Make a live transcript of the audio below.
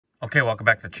Okay, welcome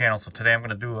back to the channel. So today I'm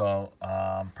going to do a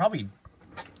probably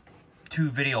 2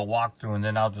 video walkthrough, and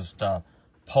then I'll just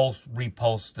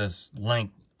repost this link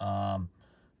on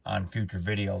future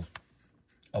videos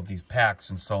of these packs.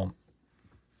 And so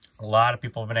a lot of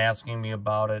people have been asking me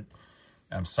about it.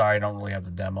 I'm sorry I don't really have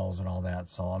the demos and all that,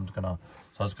 so I'm just gonna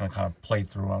kind of play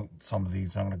through some of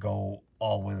these. I'm gonna go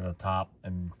all the way to the top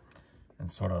and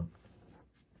sort of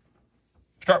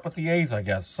start with the A's, I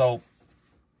guess. So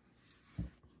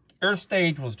Air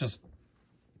Stage was just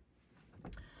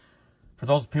for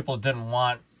those people that didn't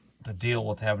want to deal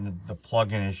with having the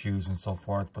plug-in issues and so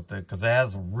forth, but because it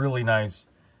has a really nice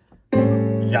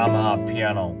Yamaha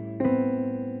piano,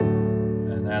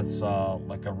 and that's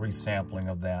like a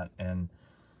resampling of that, and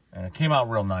it came out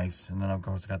real nice. And then of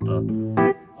course got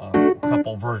the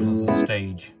couple versions of the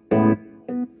Stage.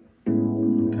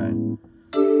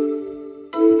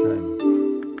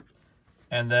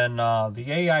 And then the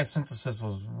AI synthesis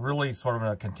was really sort of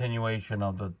a continuation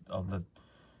of the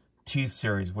T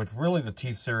series, which really the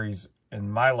T series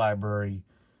in my library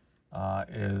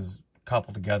is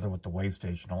coupled together with the Wave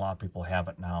Station. A lot of people have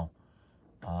it now,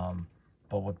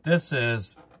 but what this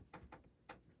is,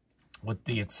 with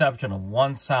the exception of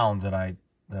one sound that I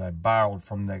borrowed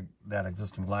from that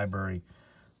existing library,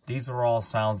 these are all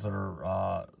sounds that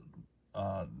are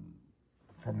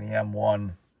from the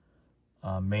M1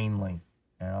 mainly.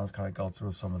 And I'll just kind of go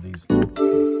through some of these.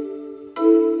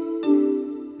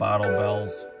 Bottle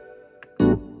bells.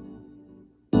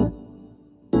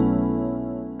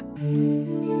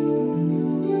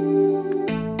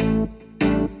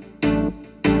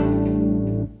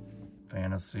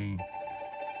 Fantasy.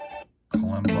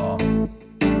 Kalimba.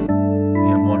 The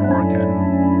M1 organ.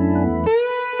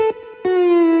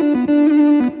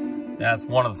 That's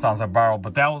one of the songs I borrowed,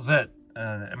 but that was it.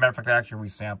 As a matter of fact, I actually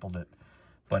resampled it.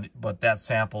 But that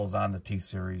sample is on the T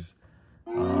series.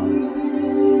 The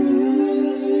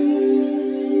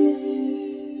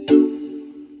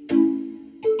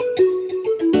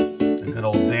good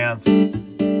old dance.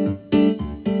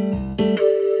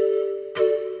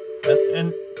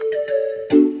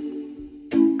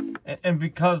 And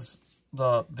because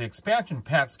the expansion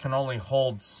packs can only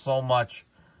hold so much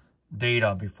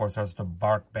data before it starts to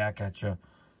bark back at you.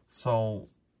 So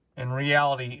in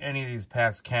reality, any of these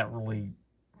packs can't really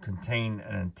contain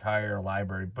an entire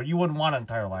library, but you wouldn't want an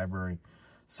entire library,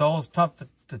 so it was tough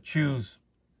to choose.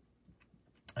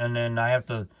 And then I have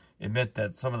to admit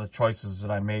that some of the choices that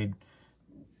I made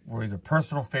were either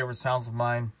personal favorite sounds of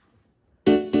mine,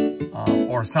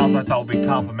 or sounds I thought would be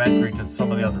complementary to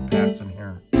some of the other packs in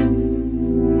here.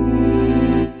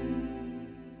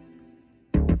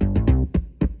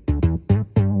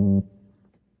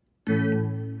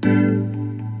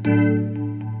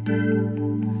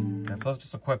 So that's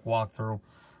just a quick walkthrough.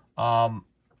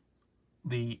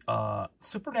 The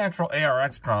Supernatural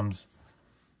ARX drums,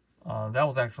 that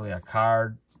was actually a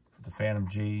card for the Phantom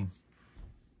G.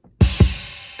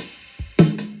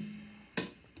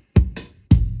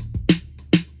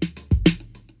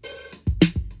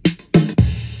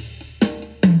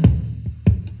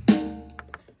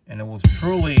 And it was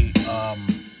truly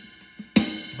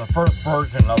the first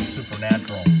version of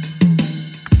Supernatural,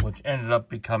 which ended up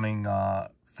becoming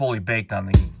fully baked on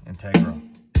the Integra.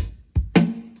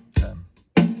 Okay.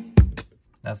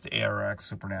 That's the ARX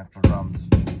Supernatural drums.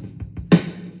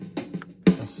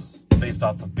 This is based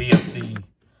off of BFD.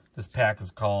 This pack is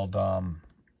called,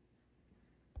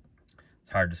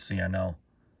 it's hard to see, I know.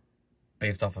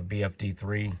 Based off of BFD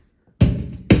 3.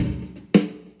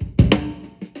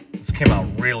 This came out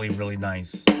really, really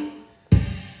nice. In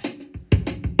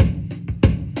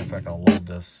fact, I'll load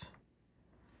this.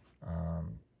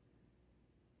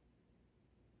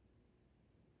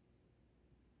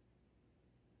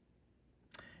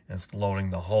 It's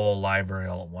loading the whole library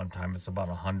all at one time. It's about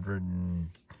 100 and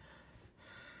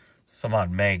some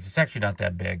odd megs. It's actually not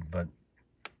that big, but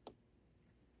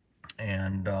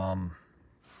and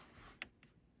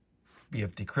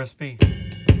BFD Crispy.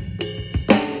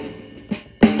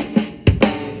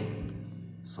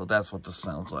 So that's what this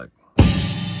sounds like.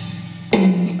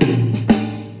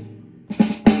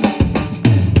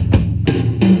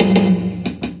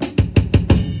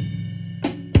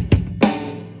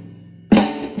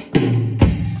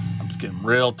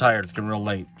 Real tired. It's getting real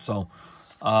late. So,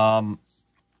 and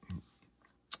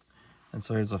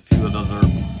so here's a few of the other.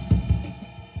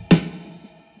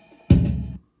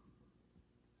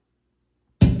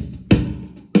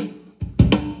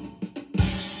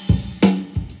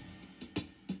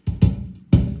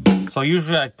 So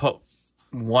usually I put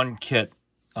one kit.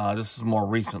 This is more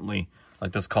recently,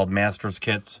 like this called Masters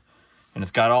Kits. And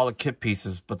it's got all the kit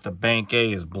pieces, but the bank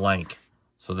A is blank.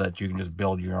 so that you can just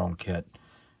build your own kit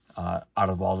out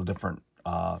of all the different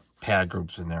pad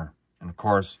groups in there. And of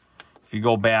course, if you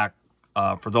go back,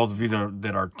 for those of you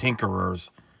that are tinkerers,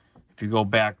 if you go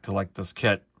back to like this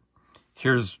kit,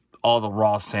 here's all the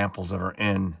raw samples that are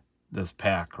in this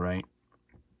pack, right?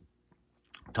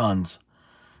 Tons.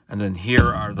 And then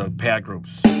here are the pad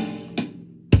groups. And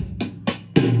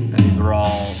these are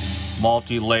all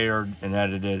multi-layered and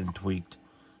edited and tweaked.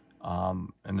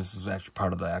 And this is actually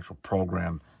part of the actual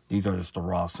program. These are just the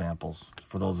raw samples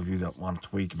for those of you that want to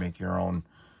tweak and make your own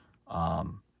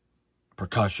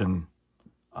percussion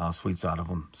suites out of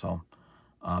them. So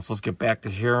let's get back to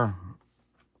here.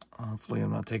 Hopefully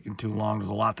I'm not taking too long. There's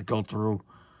a lot to go through.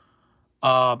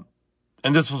 And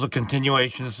this was a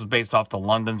continuation. This was based off the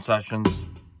London sessions.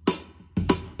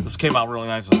 This came out really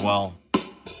nice as well.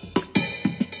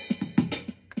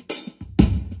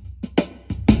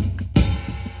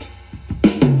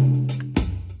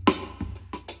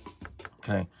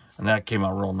 Okay, and that came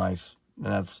out real nice.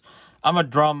 And I'm a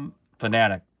drum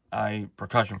fanatic.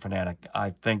 Percussion fanatic.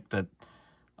 I think that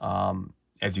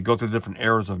as you go through different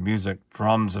eras of music,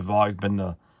 drums have always been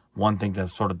the one thing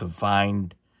that's sort of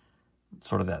defined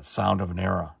sort of that sound of an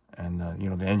era. And, you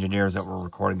know, the engineers that were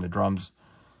recording the drums,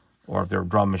 or if they were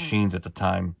drum machines at the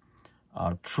time,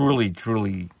 truly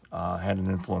had an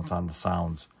influence on the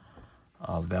sounds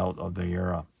of the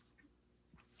era.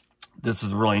 This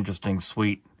is a really interesting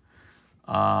suite.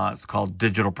 It's called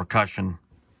Digital Percussion.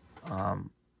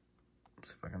 Let's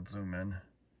see if I can zoom in.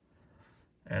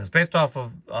 And it's based off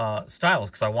of stylus,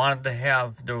 because I wanted to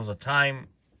have, there was a time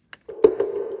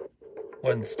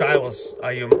when stylus,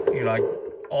 I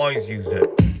always used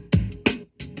it.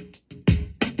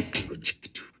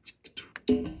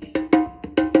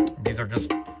 These are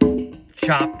just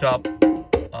chopped up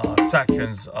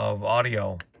sections of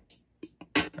audio.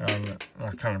 And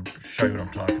I'll kind of show you what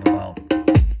I'm talking about.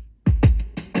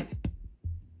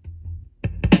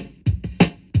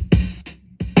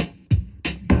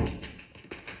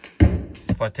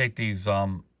 If I take these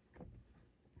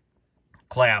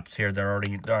claps here, I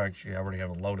already have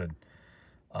it loaded.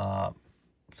 So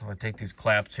if I take these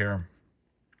claps here,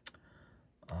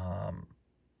 as a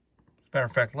matter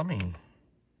of fact, let me.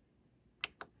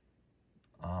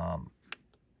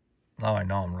 Now I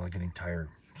know I'm really getting tired.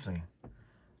 Let's see,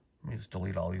 let me just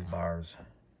delete all these bars.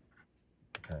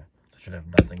 Okay, I should have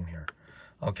nothing here.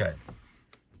 Okay,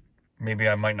 maybe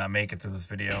I might not make it through this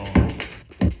video.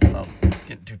 I'm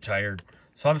getting too tired.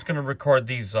 So I'm just going to record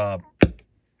these foot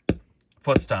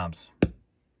stomps.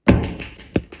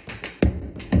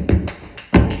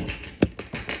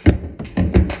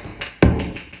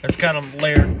 It's kind of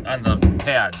layered on the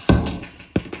pads,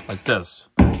 like this.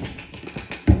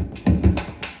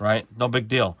 Right? No big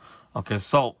deal. Okay,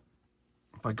 so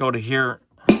if I go to here,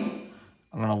 I'm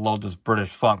going to load this British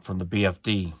Funk from the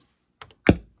BFD.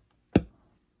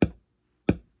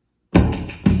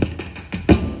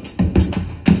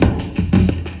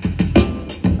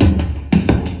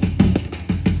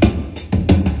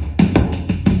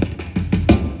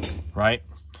 Right?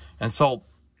 And so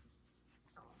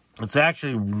it's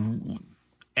actually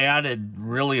added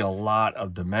really a lot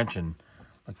of dimension.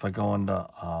 Like if I go into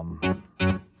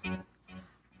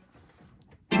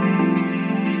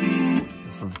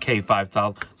this is the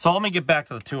K5000. So let me get back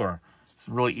to the tour. It's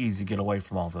really easy to get away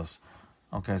from all this.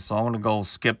 Okay, so I'm going to go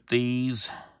skip these.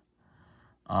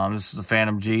 This is the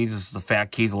Phantom G. This is the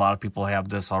Fat Keys. A lot of people have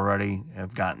this already,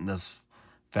 have gotten this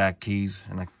Fat Keys.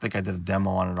 And I think I did a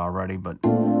demo on it already, but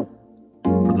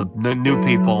for the new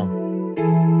people,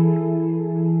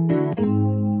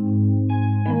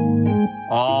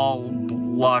 all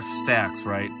lush stacks,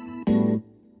 right?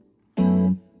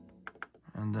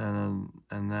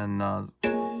 And then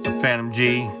the Phantom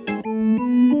G.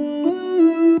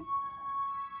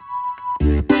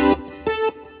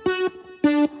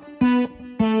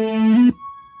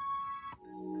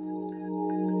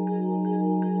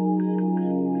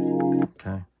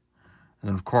 Okay, and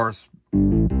then of course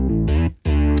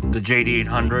the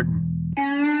JD800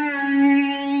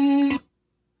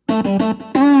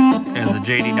 and the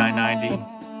JD990.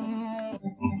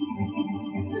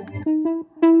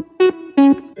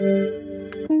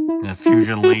 And a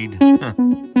Fusion lead.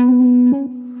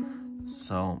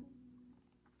 So,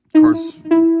 of course,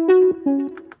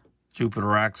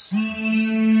 Jupiter X.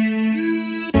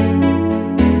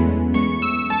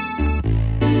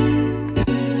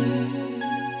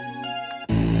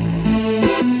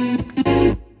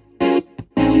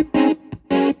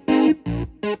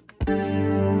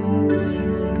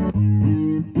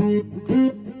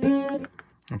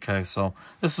 Okay, so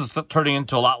this is turning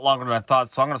into a lot longer than I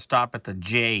thought, so I'm going to stop at the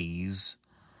J's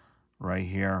right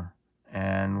here.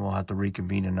 and we'll have to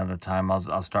reconvene another time.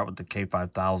 I'll start with the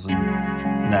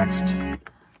K5000 next.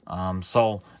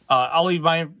 I'll leave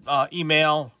my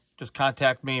email. Just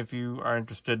contact me if you are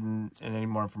interested in any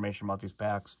more information about these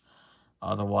packs.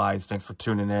 Otherwise, thanks for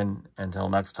tuning in. Until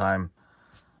next time,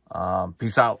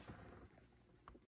 peace out.